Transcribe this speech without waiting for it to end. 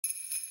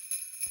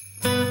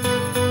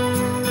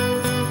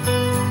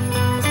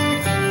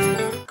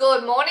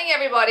morning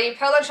everybody,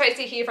 Pearl and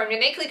Tracy here from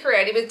Uniquely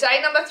Creative with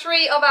day number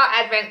 3 of our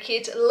Advent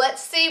kit.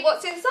 Let's see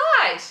what's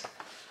inside.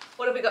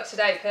 What have we got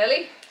today,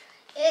 Pearly?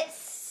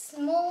 It's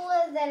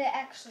smaller than it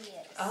actually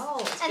is. Oh,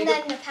 it's and bigger.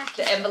 then the package.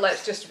 The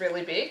envelope's just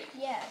really big?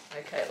 Yeah.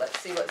 Okay, let's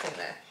see what's in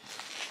there.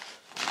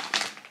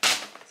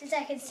 Since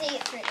I can see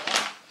it through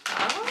there.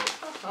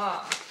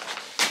 Ah.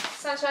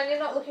 Sunshine, you're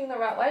not looking the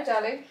right way,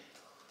 darling.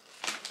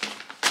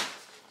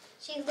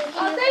 She's looking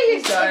Oh, there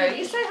you go.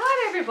 You say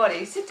hi to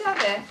everybody. Sit down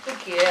there.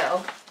 Good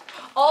girl.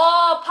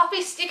 Oh,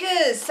 puppy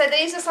stickers. So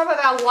these are some of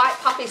our white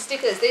puppy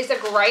stickers. These are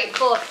great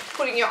for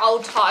putting your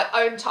own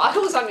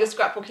titles on your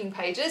scrapbooking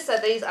pages. So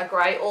these are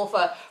great, or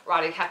for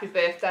writing happy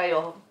birthday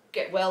or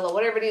get well or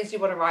whatever it is you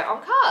want to write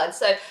on cards.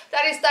 So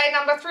that is day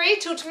number 3.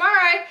 Till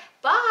tomorrow.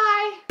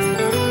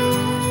 Bye.